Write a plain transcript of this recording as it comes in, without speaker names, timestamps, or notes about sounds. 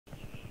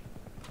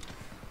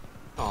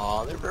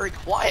Aw, they're very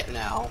quiet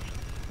now.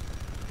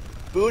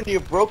 Boone,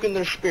 you've broken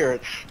their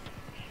spirits.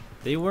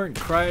 They weren't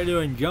crying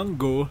in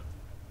jungle.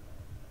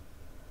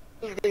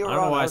 They I were don't know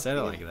on why I our said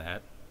it team. like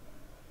that.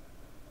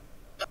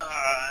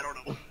 I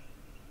don't know.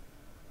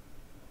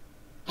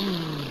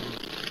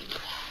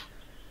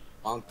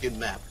 Come on, good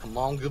map. Come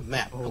on, good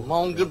map. Come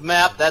on, good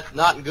map. That's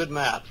not good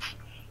maps.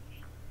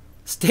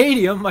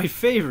 Stadium, my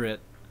favorite.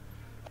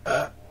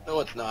 No,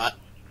 it's not.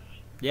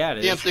 Yeah,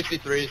 it is.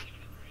 PM63s.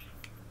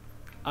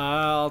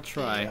 I'll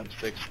try.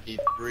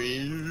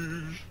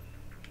 PM63s.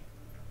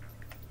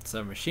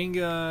 Some machine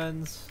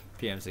guns.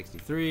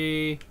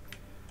 PM63.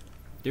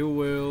 Dual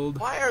wield.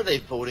 Why are they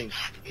voting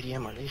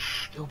stadium? Are they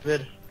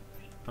stupid?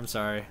 I'm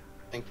sorry.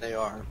 I think they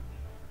are.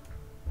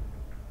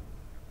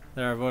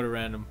 There, I voted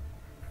random.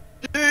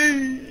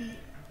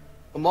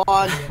 Come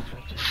on,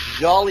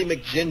 Jolly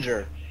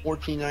McGinger,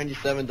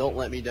 1497. Don't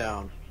let me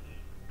down.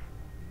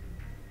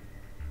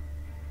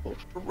 Vote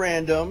for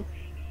random.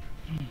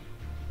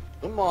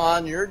 Come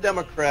on, you're a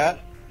Democrat.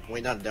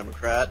 Wait, not a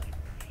Democrat.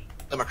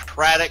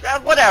 Democratic.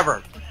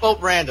 Whatever. Just vote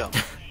random.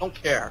 Don't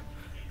care.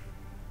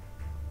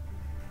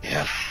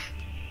 Yes.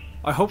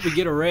 I hope we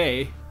get a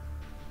Ray.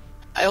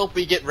 I hope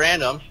we get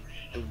random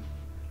and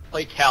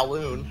play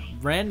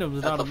Kowloon.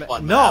 Random's That's not a a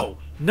fun No!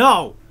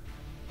 No!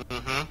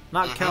 Mm-hmm.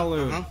 Not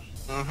Kowloon.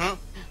 Mm-hmm.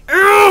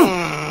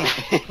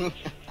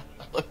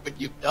 Look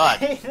what you've done.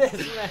 Hate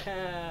this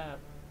map.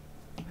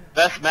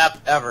 Best map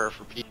ever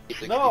for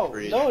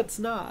P63. No, it's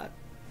not.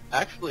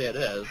 Actually, it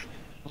is.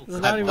 It's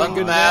not I've even done a the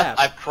good math. map.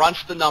 I've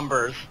crunched the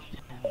numbers.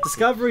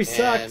 Discovery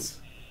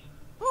sucks.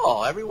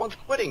 Oh, everyone's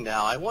quitting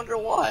now. I wonder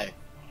why.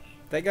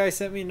 That guy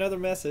sent me another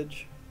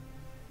message.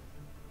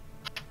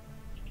 Are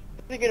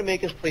they gonna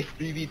make us play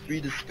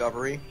 3v3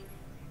 Discovery?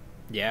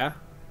 Yeah?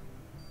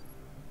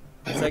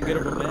 Is that good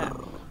of a map?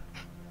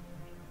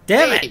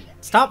 Damn Hey! it!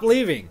 Stop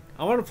leaving!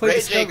 I want to play Ray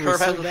J. Discovery Curve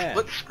has so a bad.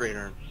 split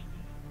screener.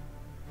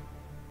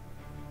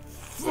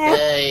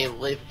 Hey,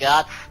 we've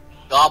got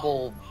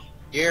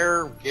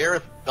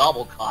Gareth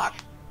Gobblecock.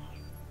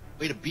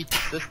 Way to beat the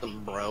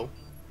system, bro.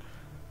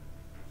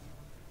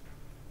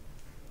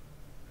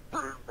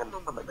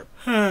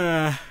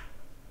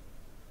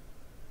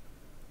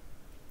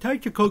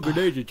 Tactical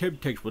grenades and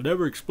Temtex will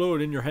never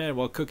explode in your hand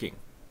while cooking.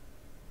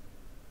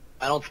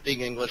 I don't speak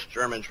English.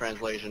 German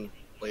translation,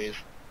 please.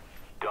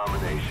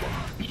 Domination.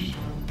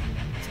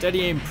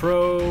 Steady Aim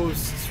Pro,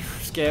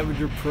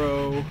 Scavenger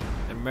Pro,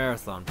 and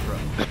Marathon Pro.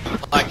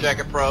 Black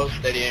Jacket Pro,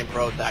 Steady Aim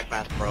Pro, Tac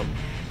Mask Pro.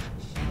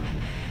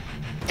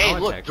 Hey,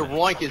 want look, Tac Mask.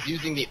 DeRoink is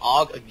using the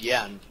AUG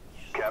again.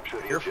 Capture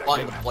the You're objective.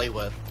 fun to play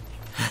with.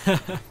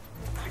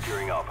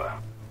 Securing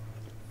Alpha.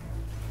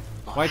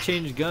 Why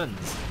change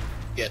guns?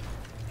 Get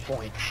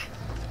points.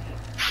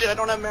 Shit, I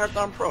don't have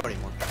Marathon Pro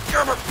anymore.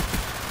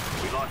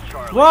 We lost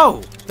Charlie.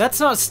 Whoa! That's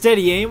not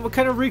Steady Aim. What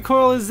kind of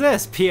recoil is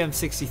this?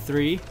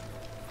 PM63.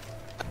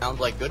 Sounds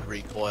like good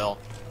recoil.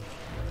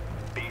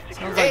 B Sounds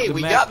secure. like Hey, the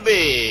we map- got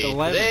B.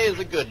 11. Today is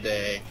a good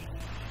day.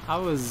 I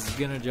was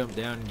gonna jump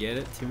down and get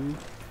it too.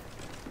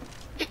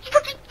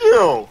 Look at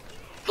you.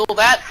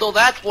 So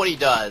that's what he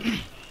does.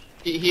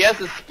 He has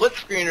a split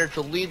screener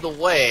to lead the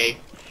way,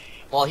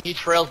 while he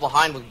trails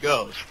behind with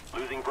Ghost.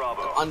 Losing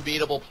Bravo.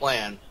 Unbeatable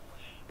plan.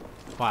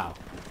 Wow.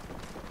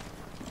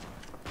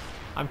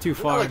 I'm too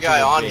far. Another into guy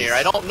the on base. here.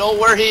 I don't know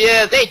where he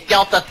is. Hey,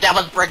 Delta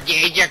 7th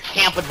Brigade, you're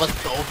camping with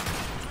Ghost.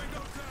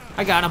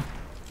 I got him.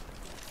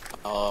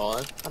 Oh,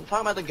 I'm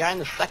talking about the guy in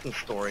the second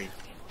story.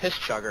 Piss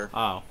chugger.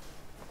 Oh.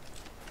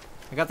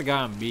 I got the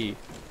guy on B.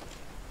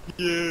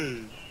 Yeah.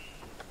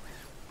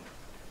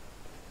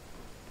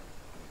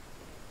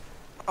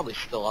 Probably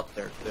still up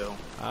there too.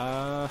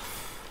 Spy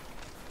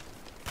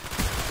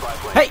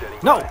plane Hey! standing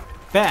No! by.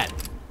 Bad.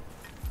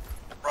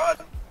 Run!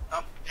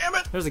 Oh, damn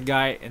it! There's a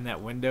guy in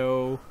that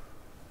window.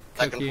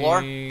 Second floor.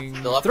 cooking.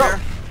 Still up Throw. there.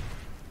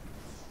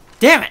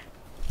 Damn it!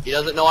 He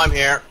doesn't know I'm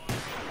here.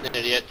 An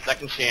idiot.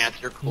 Second chance.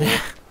 You're cool.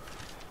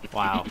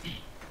 Wow.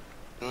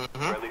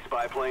 Friendly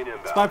spy plane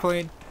inbound. Spy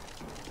plane.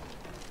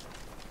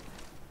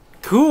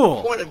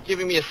 Cool. Point of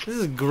giving me a This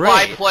is spy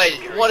great. play.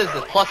 What is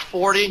this? Plus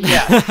 40?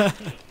 Yeah.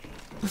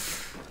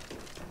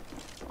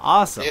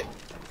 Awesome.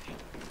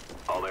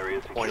 All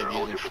areas Point secure. of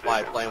Hold using your spy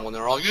position. plane when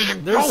they're all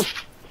using There's- Ghost.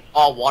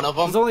 All one of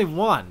There's them. only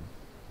one.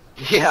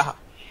 Yeah.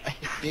 I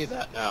see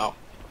that now.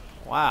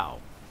 Wow.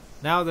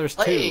 Now there's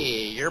two.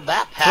 Hey, your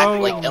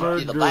backpack like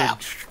empty the murder.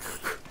 map.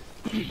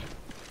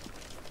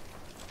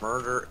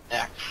 Murder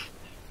X.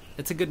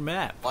 It's a good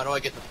map. Why do I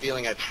get the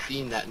feeling I've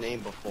seen that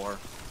name before?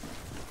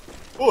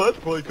 Oh, that's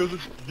probably because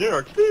it's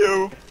generic to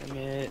you. Damn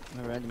it,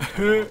 my random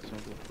account's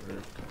not gonna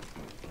work.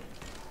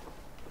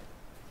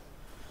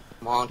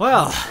 Come on,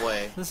 Well, come this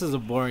way. this is a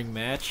boring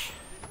match.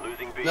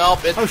 Losing B. Nope,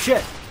 it's Oh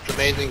shit.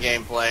 amazing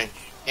gameplay.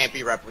 Can't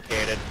be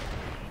replicated.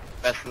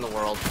 Best in the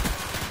world.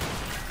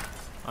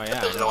 Oh He yeah.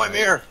 I doesn't know, know I'm right?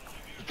 here.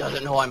 He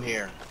doesn't know I'm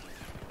here.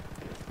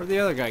 Where'd the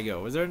other guy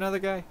go? Was there another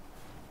guy?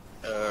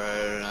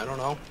 I don't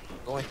know.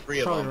 There's only three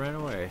of Probably them. ran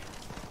away.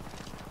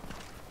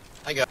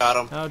 I got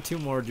him. Oh, two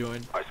more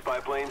joined. Our spy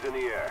plane's in the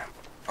air.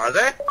 Are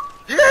they?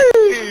 Yay!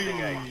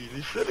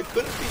 He said it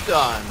couldn't be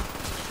done.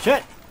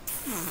 Shit!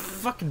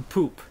 Fucking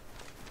poop.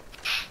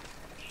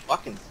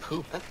 Fucking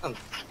poop. That sounds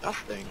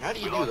disgusting. How do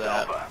you We do lost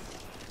that? Alpha.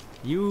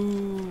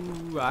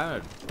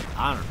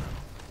 I don't know.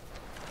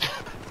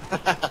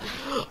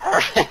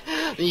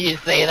 You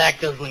say that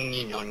because when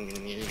you're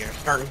a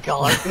certain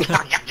color.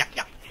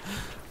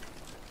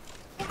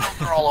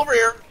 They're all over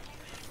here.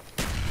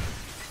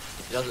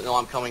 He doesn't know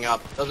I'm coming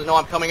up. Doesn't know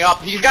I'm coming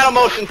up. He's got a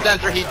motion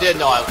sensor. He did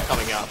know I was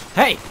coming up.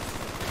 Hey!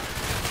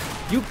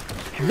 You...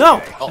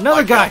 No! Oh,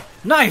 Another my guy! God.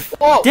 Knife!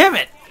 Whoa. Damn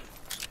it!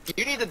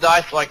 You need to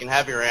die so I can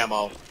have your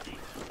ammo.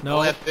 I No.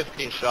 only have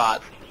 15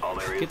 shots. All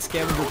areas Get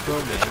Scavenger Pro,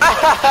 man.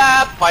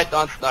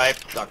 Python snipe,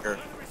 sucker.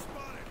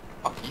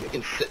 Fuck, you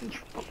can sit and...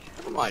 Oh,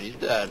 never mind, he's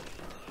dead.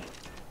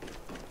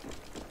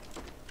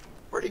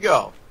 Where'd he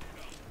go?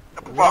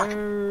 Fuck. Where...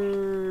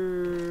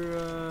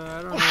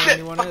 I don't know Oh where shit,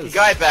 anyone fucking is.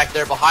 guy back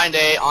there behind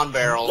A on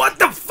barrel. What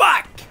the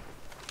fuck?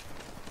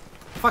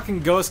 Fucking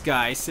ghost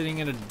guy sitting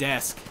at a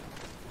desk.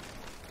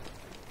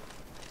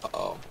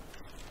 Uh-oh.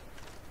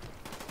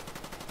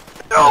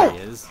 There No! he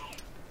is.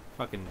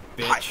 Fucking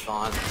bitch.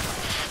 Python.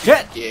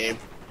 Shit! Game.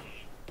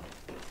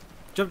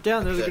 Jump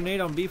down, there's a Shit. grenade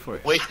on B for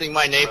you. Wasting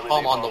my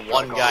napalm on the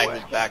one guy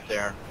who's back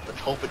there. Let's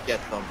hope it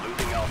gets them.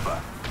 losing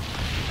Alpha.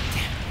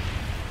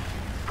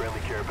 Friendly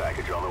care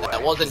package on the way.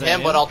 That wasn't Is that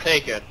him, but him? I'll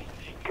take it.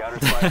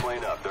 Counter spy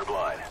plane up. They're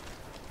blind.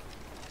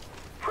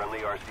 Friendly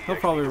RC. He'll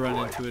probably run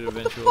into it What the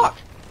eventually. fuck?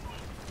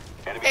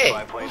 Enemy Hey,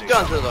 spy plane whose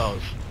guns incoming. are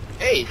those?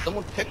 Hey,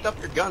 someone picked up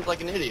your guns like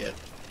an idiot.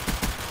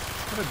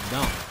 What a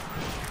dump.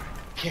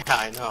 Yeah,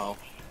 I know.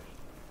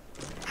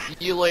 See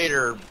you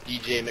later,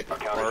 DJ Our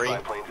counter spy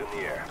McFlurry planes in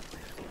the air.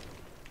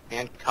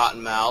 and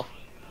Cottonmouth.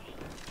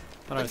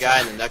 Thought The I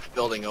guy saw- in the next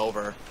building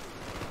over.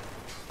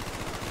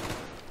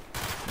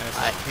 Nice.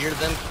 I hear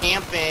them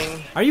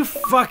camping. Are you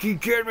fucking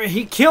kidding me?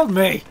 He killed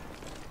me!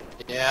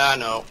 Yeah, I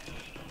know.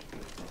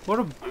 What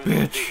a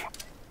bitch.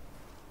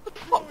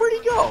 What, where'd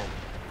he go?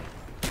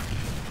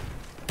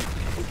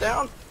 He's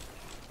down?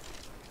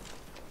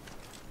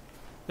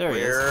 There he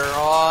is. Where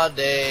are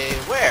they?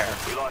 Where?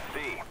 We lost C.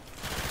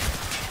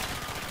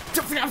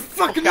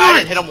 Fucking Okay, I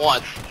didn't hit him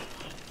once.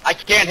 I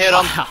can't hit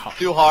him. Wow.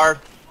 Too hard.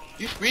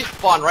 You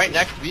respawn right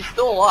next to me. He's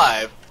still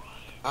alive.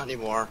 Not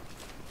anymore.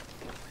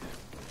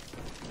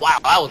 Wow,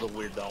 that was a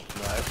weird dump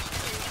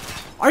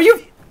knife. Are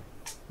you?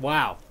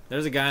 Wow.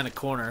 There's a guy in the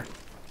corner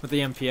with the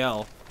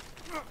MPL.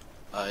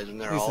 Isn't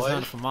there At least it's always?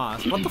 not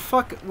FAMAS. What the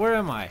fuck? Where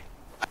am I?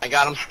 I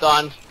got him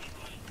stunned.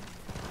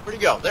 Where'd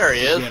he go? There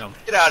he is. Get him.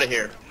 Get out of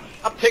here.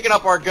 I'm picking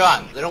up our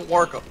guns. They don't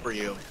work for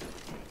you.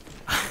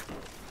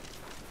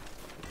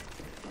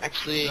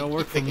 Actually, They don't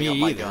work keep for picking me up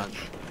my either. guns.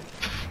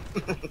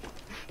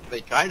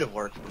 They kind of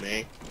work for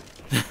me.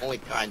 Only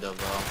kind of,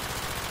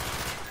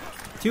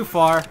 though. Too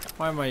far.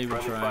 Why am I even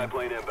Friendly spy trying?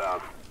 plane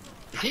inbound.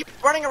 Is he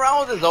running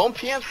around with his own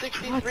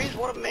PM63s?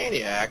 What a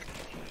maniac.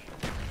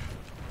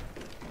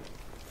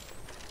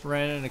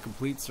 Ran in a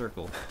complete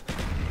circle.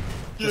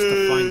 Just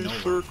to find no one.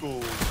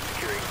 circles.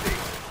 Securing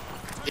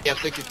C.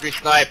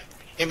 PM63 snipe.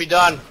 Can be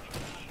done.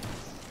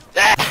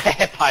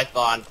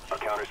 Python. Our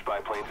counter spy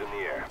planes in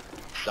the air.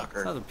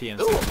 Sucker. Another PM.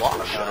 Ooh, a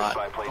long shot.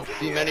 Don't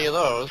see many of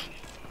those.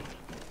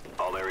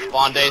 All areas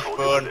Spawn day secure.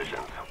 Hold your spoon.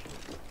 positions.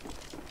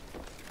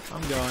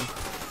 I'm going.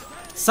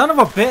 Son of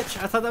a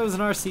bitch! I thought that was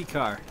an RC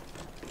car.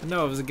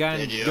 No, it was a guy in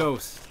Did a you?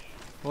 ghost.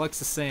 It looks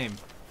the same.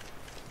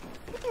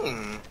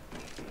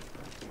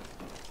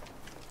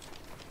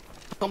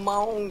 Come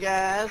on,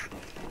 guys.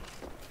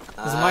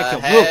 This is my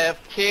kill. Move. Have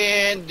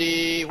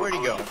candy. Where'd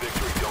he go?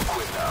 Victory, don't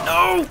quit now.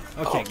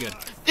 No! Okay, good.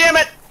 Damn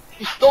it!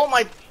 He stole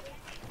my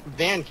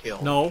van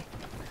kill. No.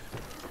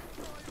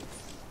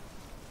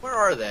 Where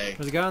are they?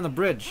 There's a guy on the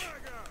bridge.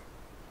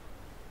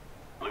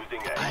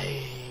 Losing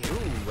A.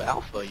 Ooh,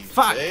 Alpha, you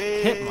Fuck!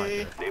 say? Hit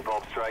marker.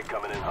 Napalm strike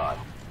coming in hot.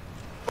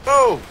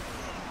 Oh!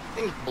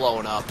 Things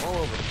blowing up all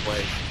over the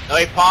place.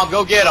 Napalm,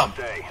 go get him!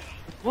 Stay.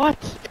 What?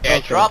 Yeah,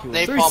 Okay, drop cool.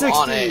 napalm on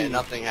 360. A and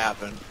nothing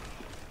happened.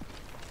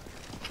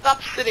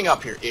 Stop sitting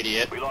up here,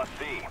 idiot. We lost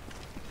C.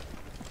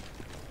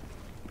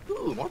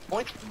 Ooh, more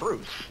points for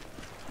Bruce.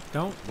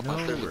 Don't know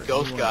There's a where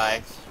ghost anyone guy.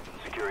 is.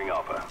 Securing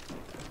Alpha.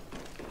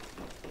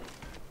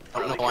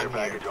 Don't know Friendly I'm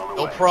care here. package on the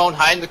Go way. prone,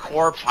 hide in the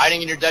corpse,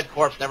 hiding in your dead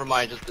corpse. Never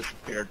mind, just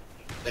disappeared.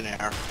 Thin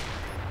air.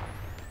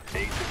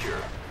 A secure.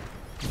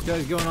 This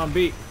guy's going on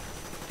beat.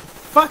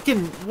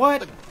 Fucking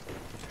what?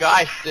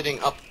 Guy sitting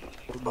up.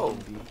 Oh,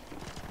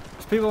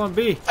 There's people on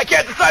B. I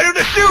can't decide who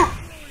to shoot!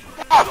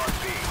 Fuck!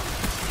 Lost B.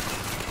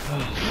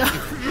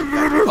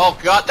 Oh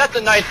god, that's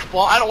a nice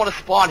spawn. I don't want to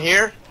spawn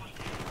here.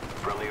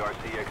 Friendly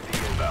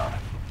RCXD inbound.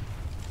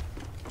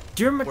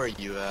 Do you remember? Where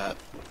are you at?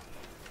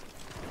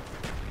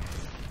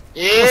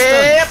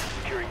 Yep,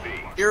 Securing B.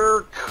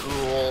 you're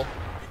cool.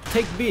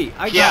 Take B.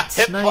 I Yeah, got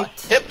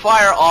sniped. hip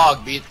fire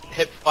AUG beats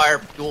hip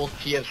fire dual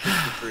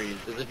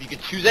TM63s. As if you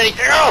could choose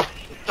anything else,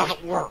 it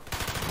doesn't work.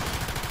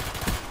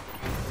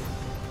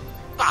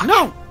 Fuck.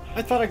 No!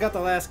 I thought I got the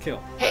last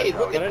kill. Hey,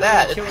 look But I at didn't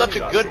that. kill It's such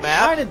a anybody. good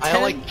map. 9 and I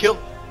only 10. kill.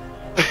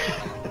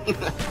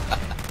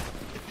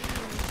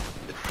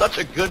 It's such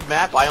a good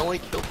map. I only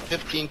killed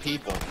 15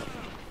 people.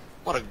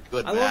 What a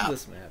good I map. love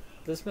this map.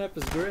 This map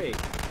is great.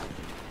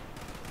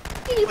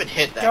 Didn't even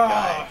hit that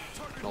guy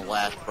in the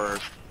last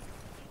burst.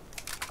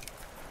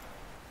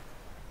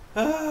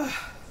 I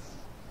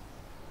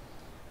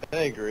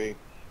agree.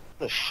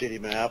 What a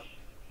shitty map.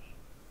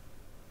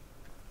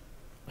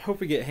 I hope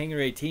we get Hangar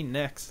 18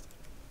 next.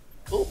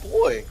 Oh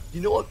boy,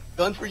 you know what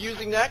guns we're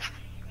using next?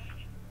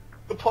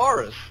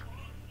 Kaparis.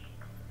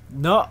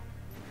 No,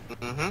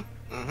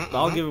 Mm-hmm.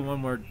 I'll give it one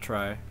more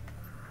try.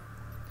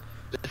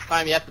 This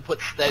time you have to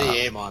put steady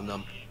aim on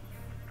them.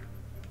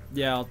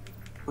 Yeah,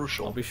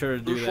 Crucial. I'll be sure to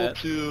do Crucial that.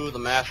 to the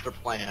master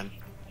plan.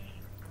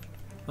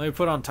 Let me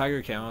put on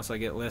Tiger Camo so I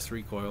get less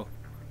recoil.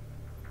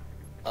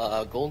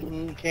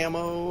 Golden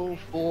camo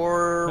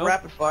for Nope.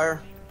 rapid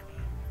fire.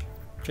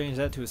 Change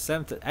that to a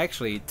 7th.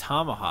 Actually,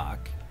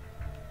 Tomahawk.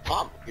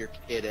 Tom, you're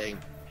kidding.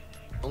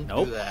 Don't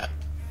Nope. do that.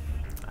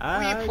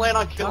 Who do you plan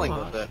on killing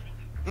with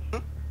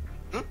it?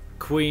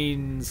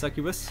 Queen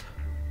Succubus.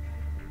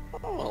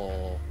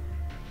 Oh.